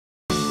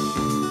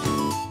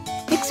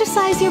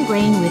Exercise your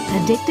brain with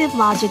addictive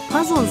logic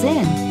puzzles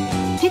in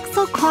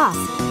Piczle Cross,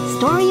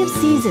 Story of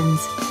Seasons.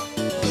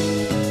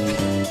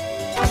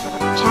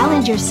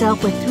 Challenge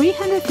yourself with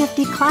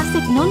 350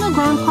 classic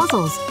nonogram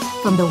puzzles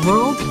from the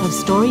world of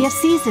Story of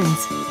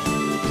Seasons.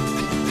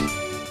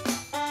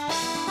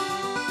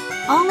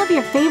 All of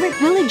your favorite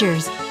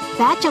villagers,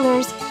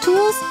 bachelors,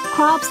 tools,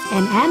 crops,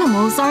 and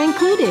animals are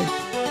included.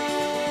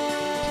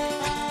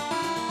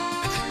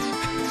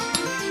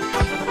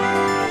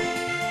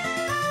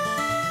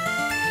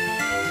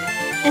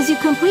 As you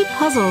complete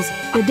puzzles,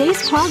 the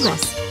days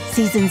progress,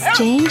 seasons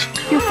change,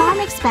 your farm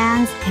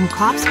expands, and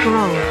crops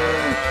grow.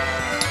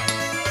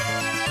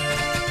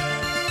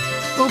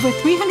 Over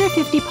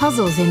 350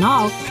 puzzles in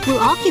all will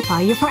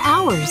occupy you for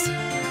hours.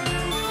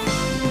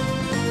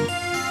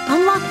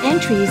 Unlock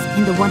entries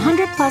in the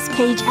 100-plus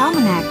page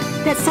almanac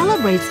that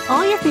celebrates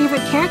all your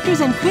favorite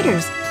characters and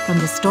critters from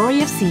the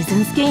Story of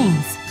Seasons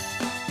games.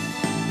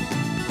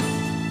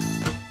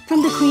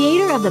 From the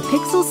creator of the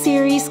Piczle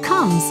series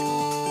comes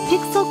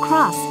Piczle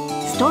Cross,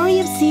 Story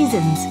of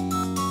Seasons.